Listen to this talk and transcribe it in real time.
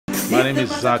My name is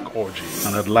Zach Orji,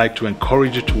 and I'd like to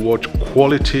encourage you to watch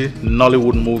quality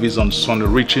Nollywood movies on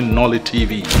SUNYRICHY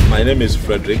NOLLYTV. My name is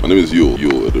Frederick. My name is Yul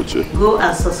Edochie. Go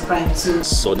and subscribe to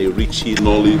SUNYRICHY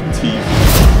NOLLYTV.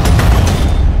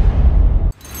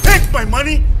 Take my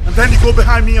money and then you go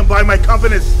behind me and buy my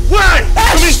companies. Why?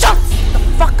 Hey, shut the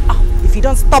fuck up! If you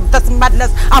don't stop this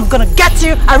madness, I'm gonna get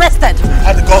you arrested. I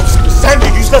had the guts to send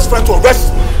your useless friend to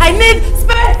arrest me. I need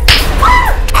space.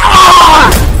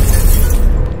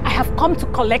 I have come to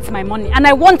collect my money and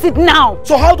I want it now.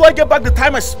 So how do I get back the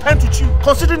time I spent with you,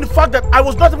 considering the fact that I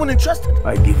was not even interested?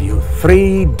 I give you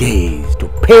 3 days to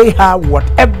pay her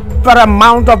whatever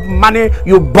amount of money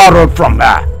you borrowed from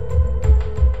her.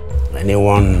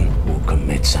 Anyone who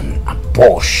commits an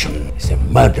abortion is a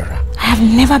murderer. I have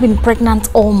never been pregnant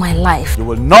all my life. You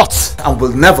will not and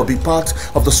will never be part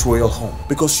of this royal home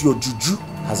because your juju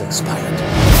has expired.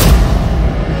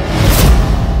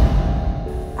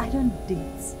 I don't date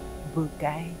broke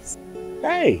guys.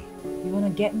 Hey! You wanna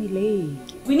get me laid?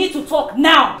 We need to talk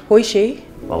now. Who is she?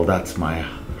 Well, that's my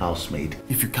housemaid.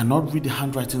 If you cannot read the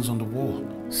handwritings on the wall,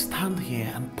 stand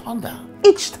here and ponder.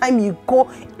 Each time you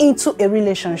go into a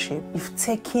relationship, you've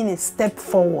taken a step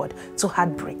forward to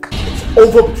heartbreak. It's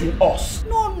over between us.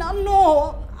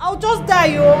 No. I'll just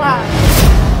die,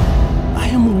 I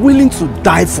am willing to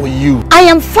die for you. I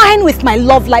am fine with my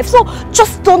love life, so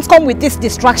just don't come with these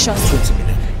distractions. 20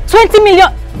 million. 20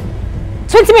 million?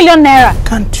 20 million naira.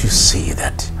 Can't you see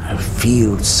that I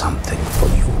feel something for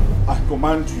you? I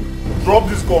command you, drop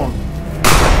this gun.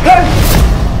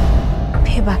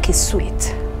 Payback is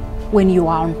sweet when you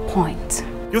are on point.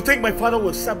 You think my father will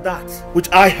accept that, which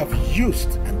I have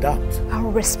used and dumped? I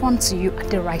will respond to you at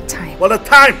the right time. Well, the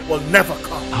time will never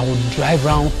come. I will drive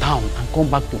around town and come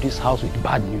back to this house with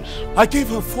bad news. I gave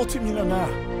her 40 million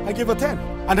naira. I gave her 10.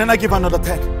 And then I gave her another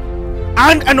 10.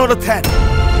 And another 10.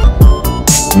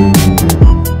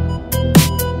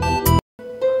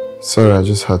 Sorry, I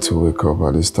just had to wake up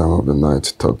at this time of the night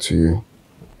to talk to you.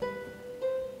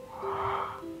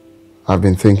 I've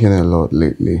been thinking a lot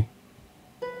lately.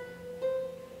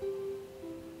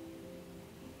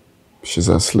 She's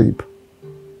asleep.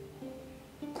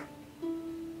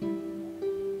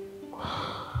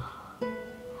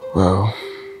 Well,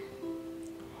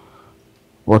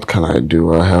 what can I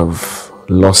do? I have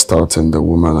lost out in the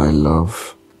woman I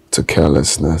love to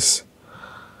carelessness.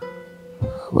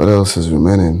 What else is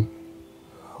remaining?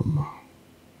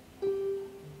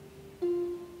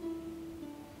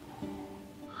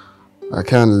 I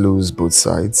can't lose both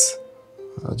sides.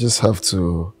 I just have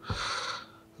to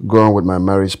go on with my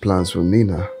marriage plans with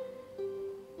Nina.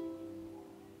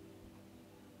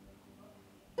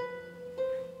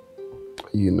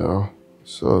 You know,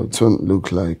 so it won't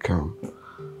look like my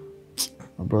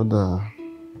brother.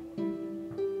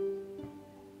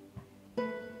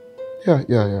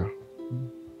 Yeah.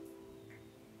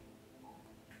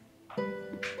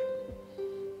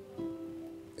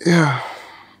 Yeah,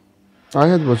 I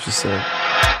heard what you said.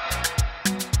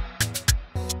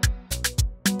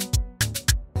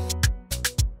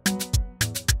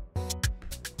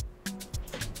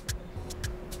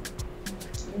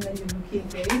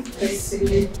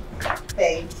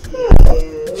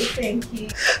 Thank you.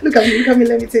 Look at me,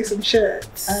 let me take some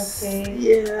shots. Okay.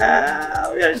 Yeah,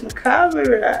 where's the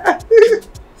camera?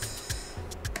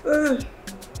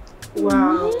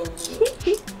 Wow.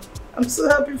 I'm so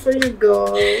happy for you,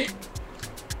 girl.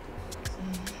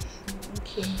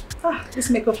 Okay. This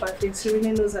makeup artist, she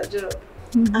really knows her job.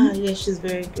 Yeah, she's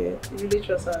very good. You really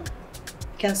trust her.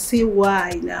 You can see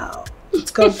why now.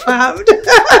 It's confirmed.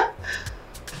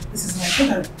 This is my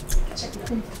phone. Check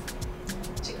it out.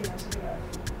 Check it out.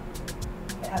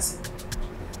 Yes.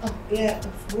 Oh, yeah.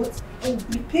 What? Oh,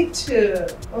 the picture.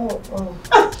 Oh.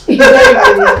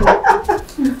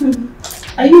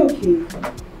 Are you okay?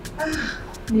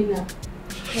 Nina.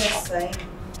 Yes, I am.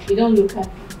 You don't look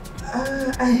happy.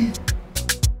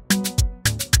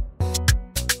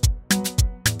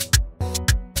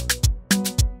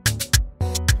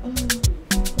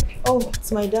 Oh,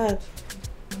 it's my dad.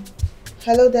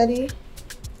 Hello, Daddy.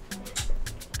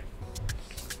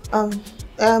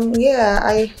 Yeah,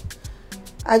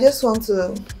 I just want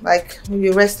to maybe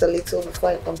rest a little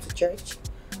before I come to church.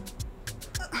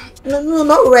 No,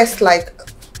 not rest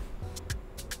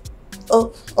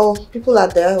Oh, people are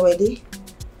there already.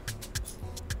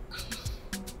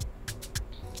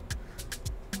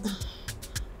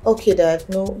 Okay, Dad,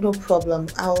 no problem.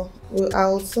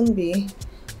 I'll soon be.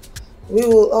 We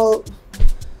will all.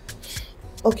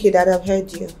 Okay, Dad, I've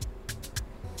heard you.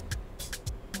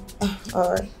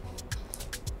 All right.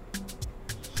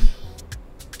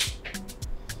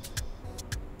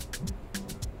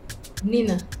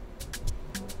 Nina,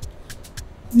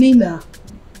 Nina.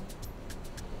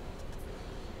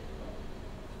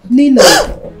 Nina.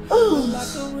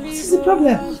 Oh, what is the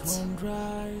problem?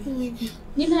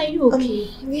 Nina, are you okay?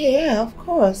 Yeah, of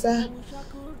course.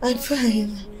 I'm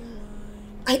fine.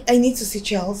 I need to see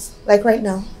Charles, like right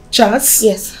now. Charles?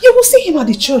 Yes. You will see him at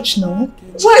the church now.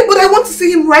 Why? But I want to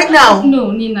see him right now.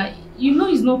 No, Nina. You know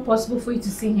it's not possible for you to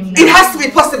see him now. It has to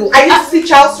be possible. I need to see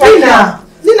Charles right now.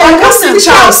 Nina, I can't see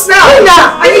Charles now. Nina,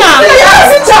 I need to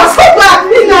see Charles. Come back,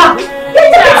 Nina.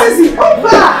 Get easy. Come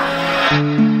back.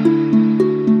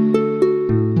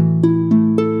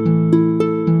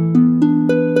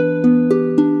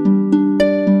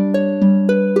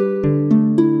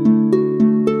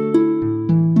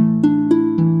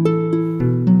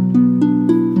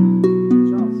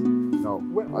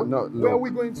 Where are we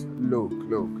going to?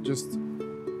 Look, just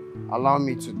allow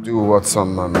me to do what's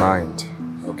on my mind,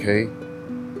 okay?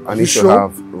 I need to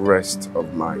have rest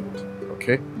of mind,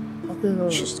 okay? Okay,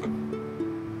 just go.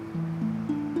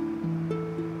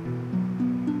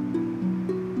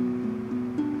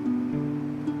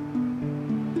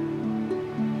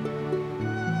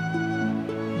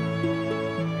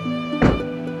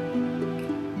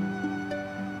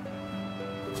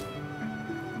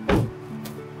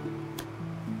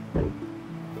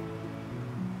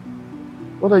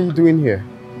 What are you doing here?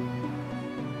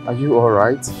 Are you all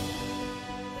right?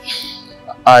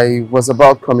 I was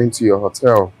about coming to your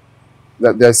hotel.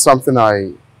 There's something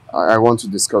I want to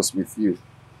discuss with you.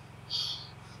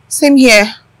 Same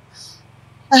here.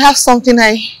 I have something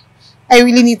I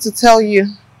really need to tell you.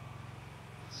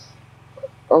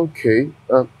 Okay.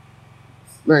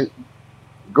 Then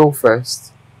go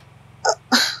first.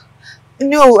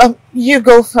 No, you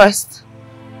go first.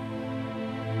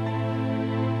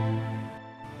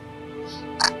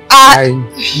 I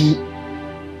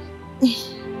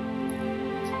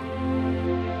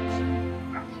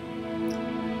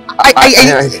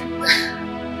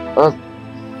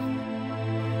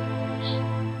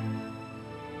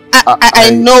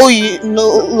know you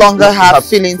no longer have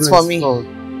feelings for me.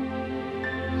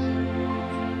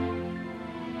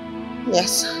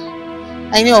 Yes,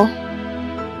 I know.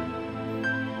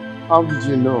 How did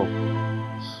you know?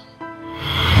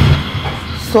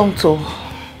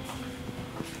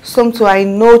 Somto, I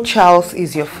know Charles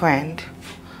is your friend,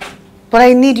 but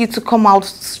I need you to come out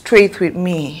straight with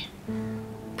me.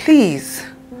 Please,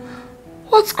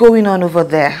 what's going on over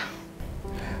there?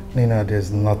 Nina,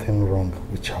 there's nothing wrong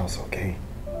with Charles, okay?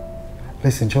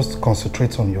 Listen, just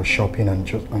concentrate on your shopping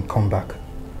and come back.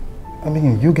 I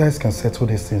mean, you guys can settle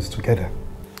these things together.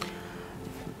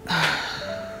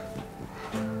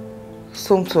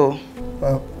 Somto.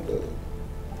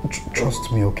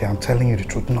 Trust me, okay? I'm telling you the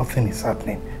truth. Nothing is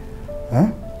happening. Huh?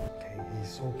 Okay,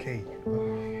 it's okay.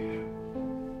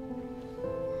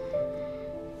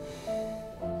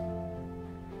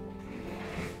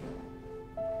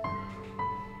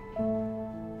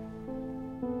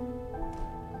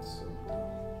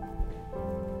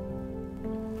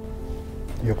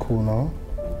 You're cool now?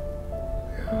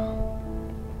 Yeah.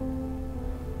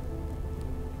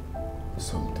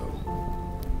 Somto.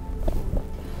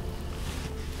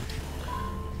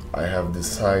 I have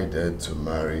decided to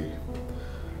marry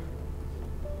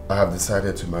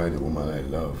the woman I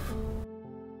love.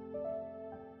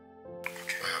 I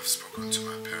have spoken to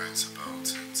my parents about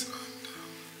it and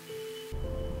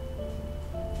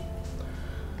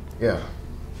yeah.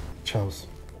 Charles,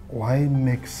 why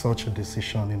make such a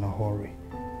decision in a hurry?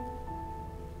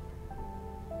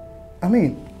 I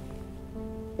mean,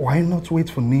 why not wait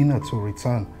for Nina to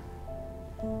return?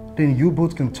 Then you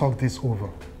both can talk this over.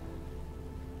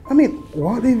 I mean,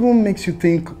 what even makes you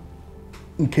think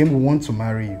Nkem will want to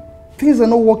marry you? Things are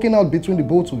not working out between the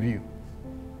both of you.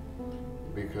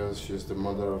 Because she's the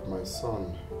mother of my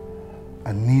son.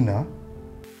 And Nina? Well,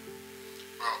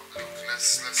 look,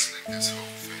 let's leave this whole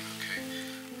thing,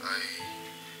 okay?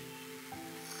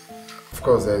 Of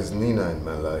course, there's Nina in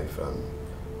my life, and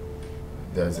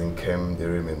there's Nkem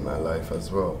Dirim in my life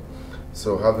as well.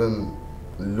 So having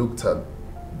looked at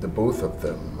the both of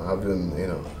them, having,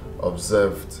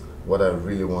 observed what I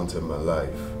really want in my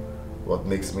life, what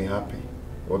makes me happy,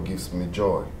 what gives me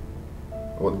joy,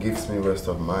 what gives me rest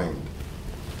of mind,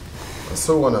 and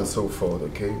so on and so forth,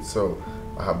 okay? So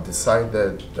I have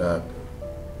decided that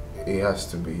it has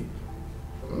to be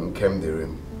Nkem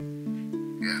Dirim.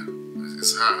 Yeah,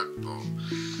 it's hard, but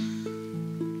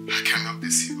I cannot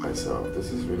deceive myself. This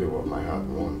is really what my heart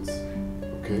wants,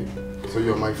 okay? So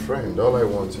you're my friend. All I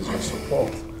want is your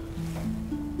support.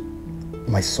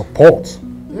 My support?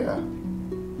 Yeah.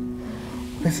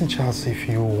 Listen, Charles, if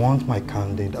you want my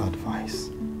candid advice,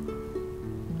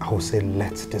 I would say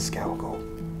let this girl go.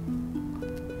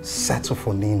 settle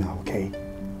for Nina, okay?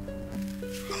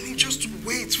 I mean, just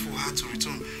wait for her to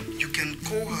return. You can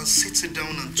call her, sit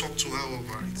down and talk to her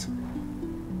over it.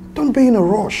 Don't be in a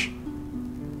rush.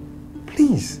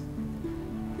 Please.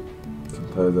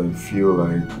 Sometimes I feel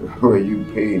like, were you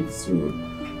paid to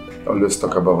always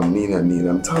talk about Nina?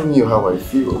 I'm telling you how I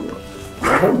feel.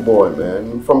 My homeboy,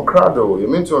 man, from Crado, you're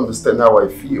meant to understand how I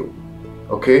feel.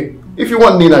 Okay? If you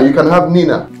want Nina, you can have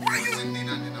Nina. Why are you using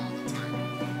Nina all the time?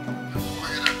 Why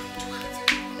are you not doing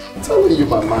anything? I'm telling you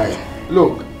my mind.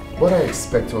 Look, what I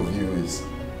expect of you is,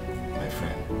 my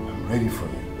friend, I'm ready for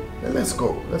you. Then let's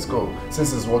go,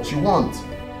 since it's what you want.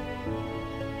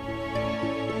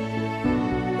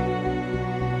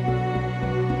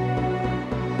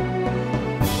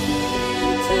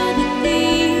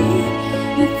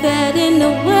 Fading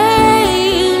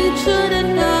away into the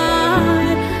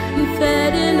night, I'm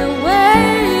fading away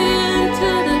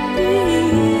into the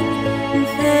deep, I'm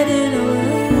fading away.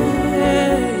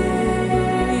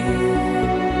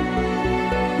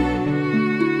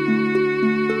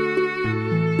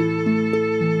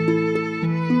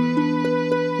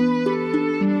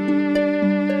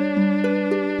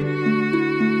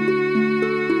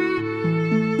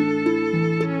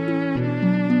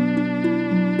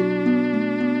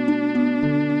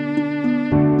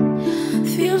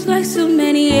 Like so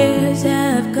many years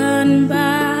have gone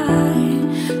by,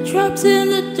 trapped in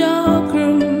the dark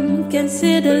room, can't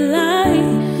see the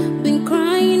light. Been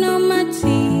crying, all my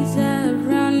tears have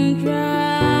run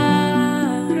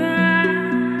dry.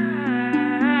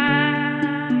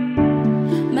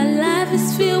 My life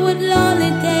is filled with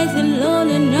lonely days and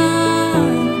lonely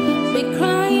nights. Been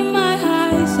crying my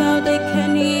eyes out, they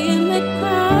can't hear me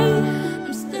cry.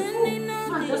 I'm standing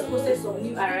on. I just posted some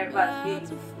new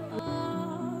arrivals.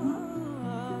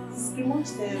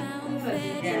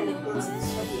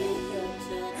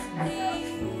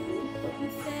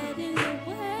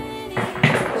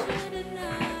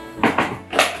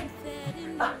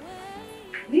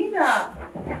 Nina!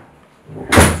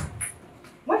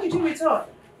 When did you return?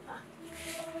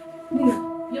 Nina,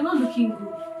 you're not looking good.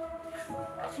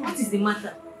 What is the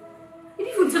matter? You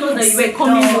didn't even tell us that you were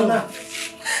coming home.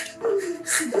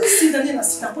 Sit down, Nina,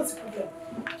 sit down. What's the problem?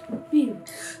 Babe.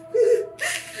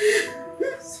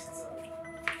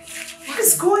 What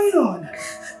is going on?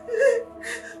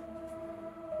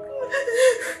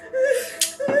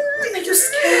 You're just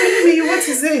scaring me. What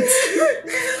is it?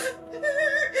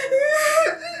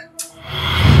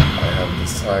 I have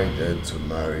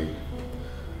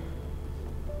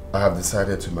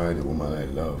decided to marry the woman I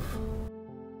love.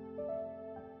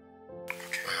 I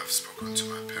have spoken to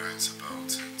my parents about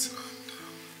it and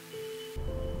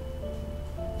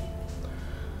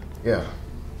yeah.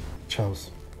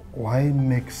 Charles, why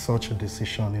make such a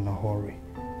decision in a hurry?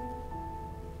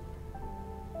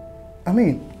 I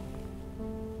mean,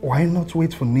 why not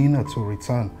wait for Nina to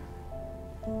return?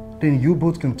 Then you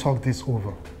both can talk this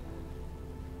over.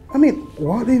 I mean,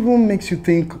 what even makes you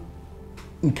think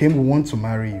Nkem will want to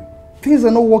marry you? Things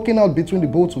are not working out between the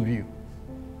both of you.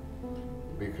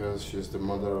 Because she's the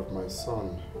mother of my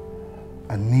son.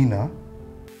 And Nina?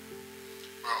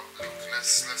 Well, look,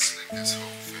 let's leave this whole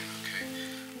thing,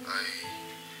 okay?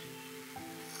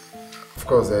 Of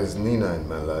course, there's Nina in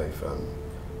my life and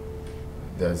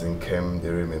there's Nkem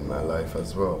in my life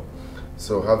as well.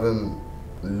 So having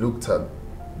looked at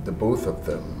the both of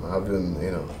them, having,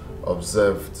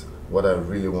 observed what I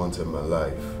really want in my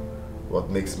life,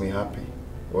 what makes me happy,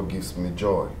 what gives me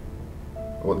joy,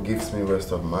 what gives me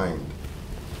rest of mind,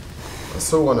 and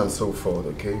so on and so forth,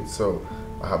 okay? So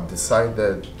I have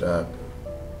decided that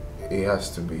it has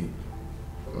to be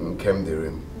Nkem.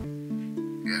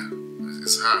 Yeah,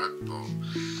 it's hard, but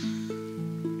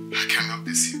I cannot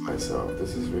deceive myself.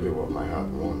 This is really what my heart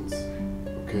wants,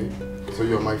 okay? So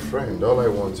you're my friend. All I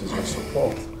want is your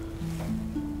support.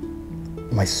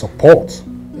 My support?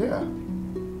 Yeah.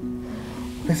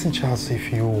 Listen, Charles,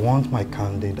 if you want my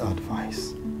candid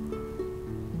advice,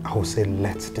 I would say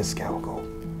let this girl go.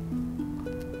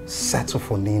 Settle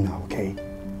for Nina, okay?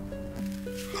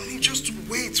 I mean, just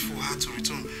wait for her to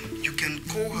return. You can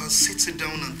call her, sit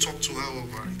down and talk to her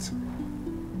over it.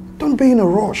 Don't be in a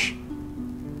rush.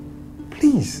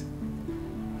 Please.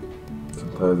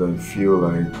 Sometimes I feel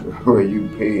like, were you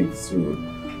paid to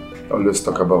always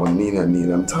talk about Nina?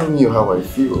 I'm telling you how I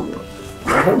feel.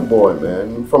 My homeboy,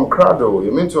 man, from Crado,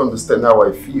 you're meant to understand how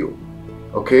I feel.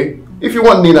 Okay? If you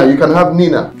want Nina, you can have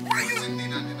Nina. Why are you using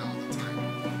Nina all the time?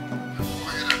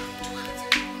 Why are you not doing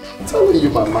anything? I'm telling you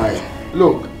my mind.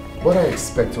 Look, what I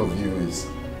expect of you is,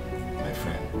 my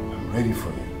friend, I'm ready for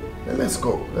you. Then let's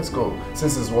go,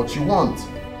 since it's what you want.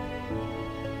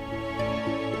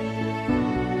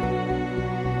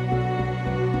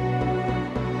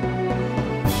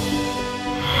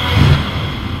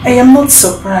 I am not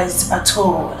surprised at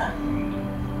all.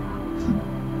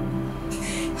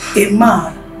 A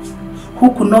man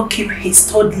who could not keep his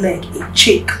third leg in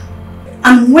check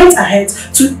and went ahead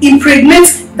to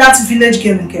impregnate that village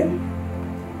girl again.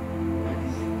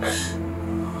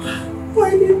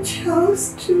 Why did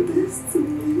Charles do this to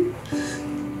me?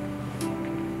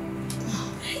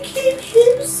 I gave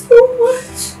him so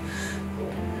much.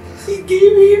 He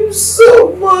gave him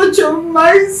so much of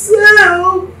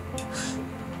myself.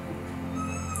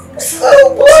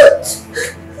 So much.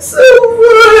 So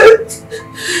much.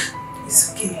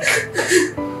 It's okay.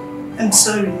 I'm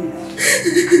sorry, Nina.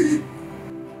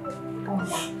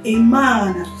 A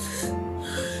man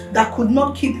that could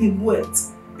not keep his word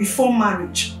before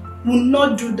marriage will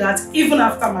not do that even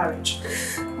after marriage.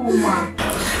 Oh man.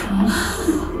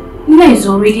 Nina is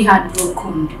already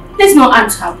heartbroken. Let's not add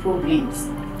to her problems.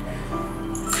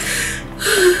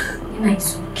 Nina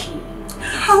is okay.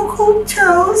 How come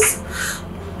Charles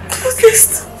do this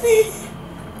to me?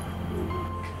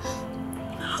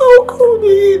 How could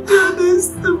he do this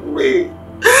to me?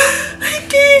 I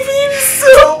gave him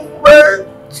so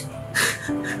much.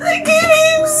 I gave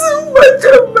him so much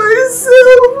of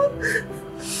myself.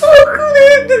 How could he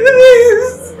do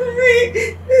this to me?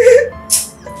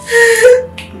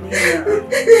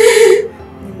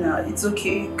 Nina, it's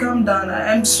okay. Calm down.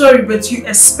 I'm sorry, but you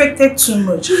expected too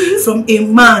much from a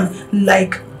man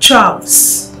like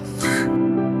Charles.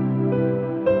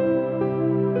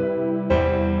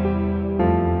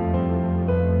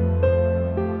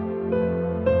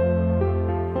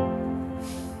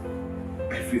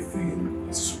 Everything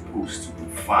is supposed to be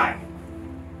fine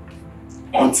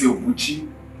until Uju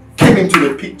came into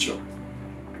the picture.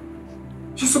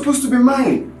 She's supposed to be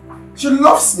mine. She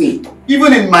loves me.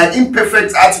 Even in my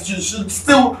imperfect attitude, she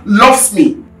still loves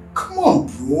me. Come on,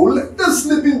 bro. Let the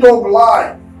sleeping dog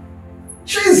lie.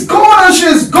 She's gone and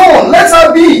she's gone. Let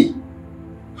her be.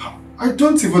 I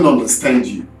don't even understand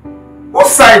you. What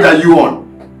side are you on?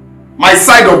 My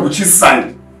side or Uju's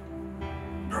side?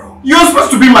 Bro. You're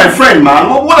supposed to be my friend, man.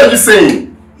 What are you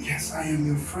saying? Yes, I am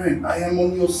your friend. I am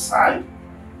on your side.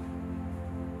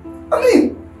 I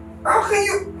mean, how can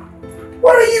you...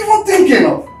 What are you even thinking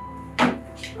of?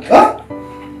 Huh?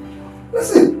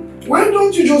 Listen, why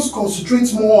don't you just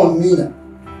concentrate more on Nina?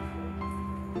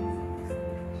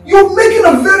 You're making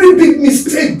a very big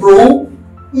mistake, bro.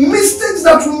 Mistakes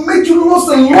that will make you lose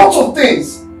a lot of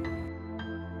things.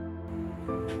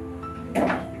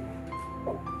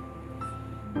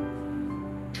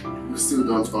 You still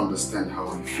don't understand how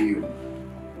I feel.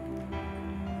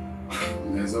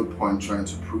 There's no point trying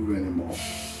to prove anymore.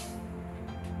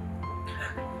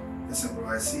 Listen, bro,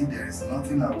 I see there is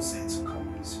nothing I will say to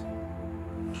convince you.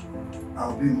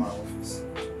 I'll be in my office.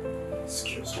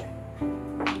 Excuse me.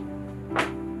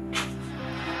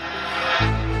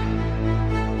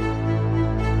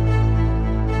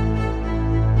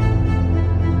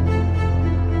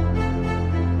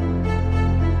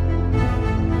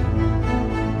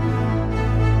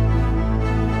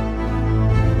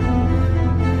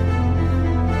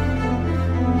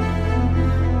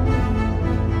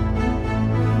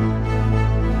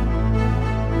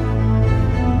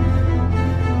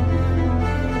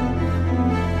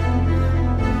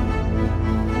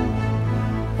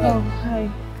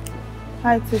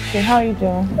 Hi, Etiko. How are you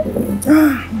doing?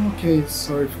 Okay,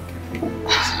 sorry for getting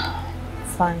late.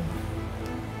 Fine.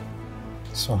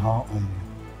 So how are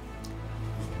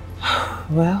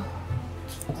you? Well,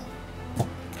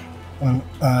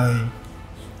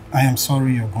 I am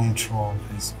sorry you're going through all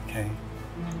this, okay?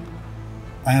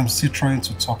 I am still trying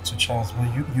to talk to Charles, but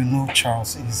you know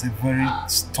Charles is a very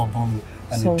stubborn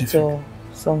and difficult...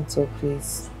 Somto,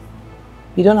 please.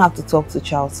 You don't have to talk to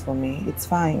Charles for me. It's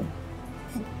fine.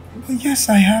 But yes,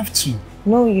 I have to.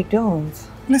 No, you don't.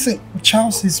 Listen,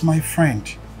 Charles is my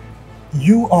friend.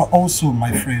 You are also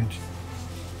my friend.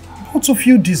 Both of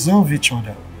you deserve each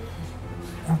other.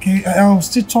 Okay, I'll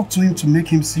still talk to him to make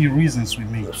him see reasons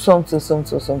with me.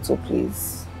 Somto,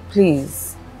 please.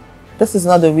 Please. This is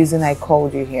not the reason I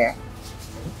called you here.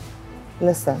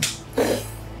 Listen.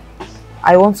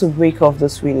 I want to break off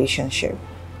this relationship.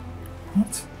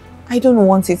 What? I don't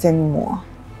want it anymore.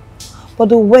 But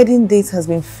the wedding date has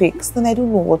been fixed and I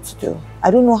don't know what to do.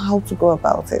 I don't know how to go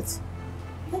about it.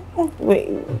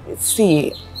 Wait,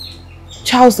 see,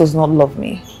 Charles does not love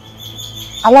me.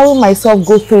 Allowing myself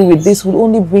go through with this will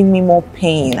only bring me more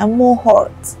pain and more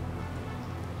hurt.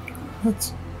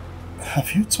 But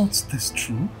have you thought this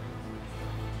through?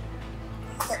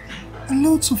 A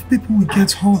lot of people will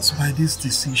get hurt by this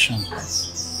decision.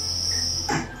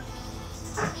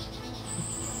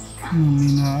 Come on,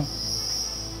 Nina.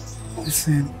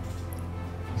 Listen,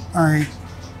 I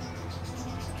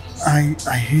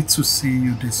I hate to see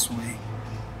you this way.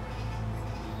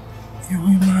 You're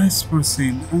a nice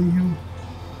person and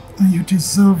you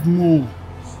deserve more.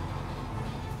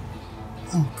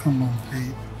 Oh, come on,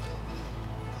 babe.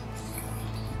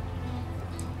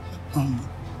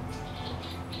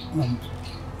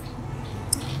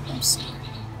 I'm sorry.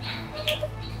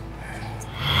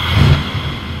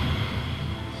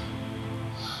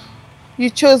 You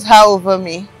chose her over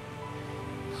me.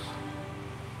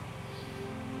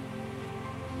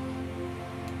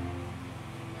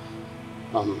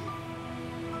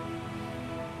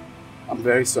 I'm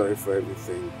very sorry for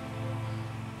everything.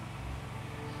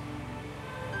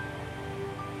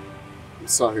 I'm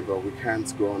sorry, but we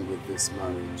can't go on with this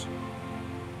marriage.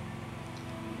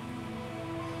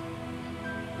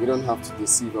 We don't have to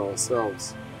deceive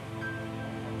ourselves.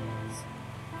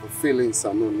 The feelings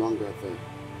are no longer there.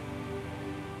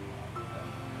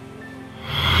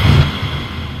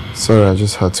 Sorry, I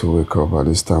just had to wake up at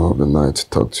this time of the night to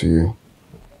talk to you.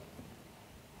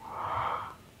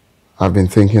 I've been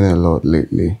thinking a lot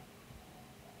lately.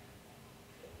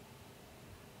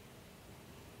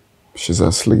 She's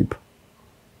asleep.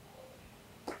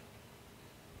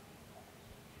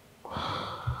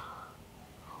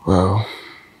 Well,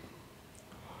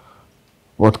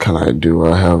 what can I do?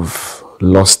 I have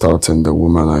lost out in the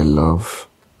woman I love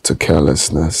to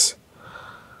carelessness.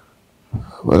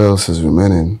 What else is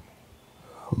remaining?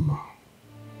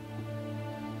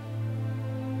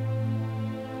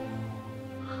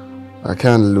 I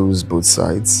can't lose both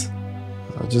sides.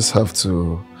 I just have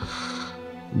to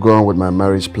go on with my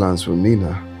marriage plans with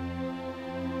Nina.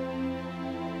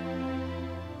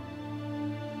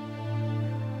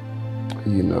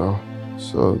 You know,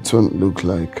 so it won't look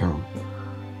like my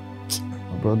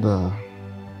brother.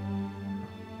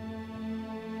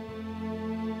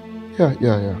 Yeah.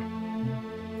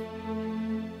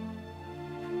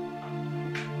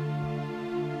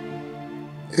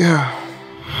 Yeah.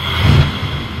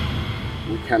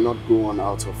 We cannot go on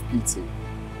out of pity.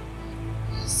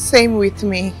 Same with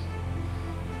me.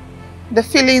 The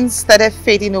feelings started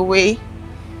fading away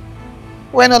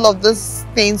when all of these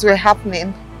things were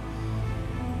happening.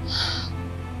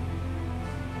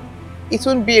 It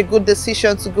wouldn't be a good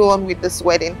decision to go on with this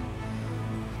wedding.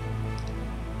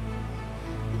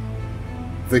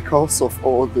 The cause of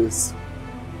all this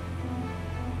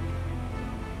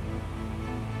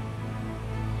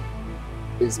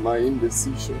is my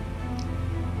indecision.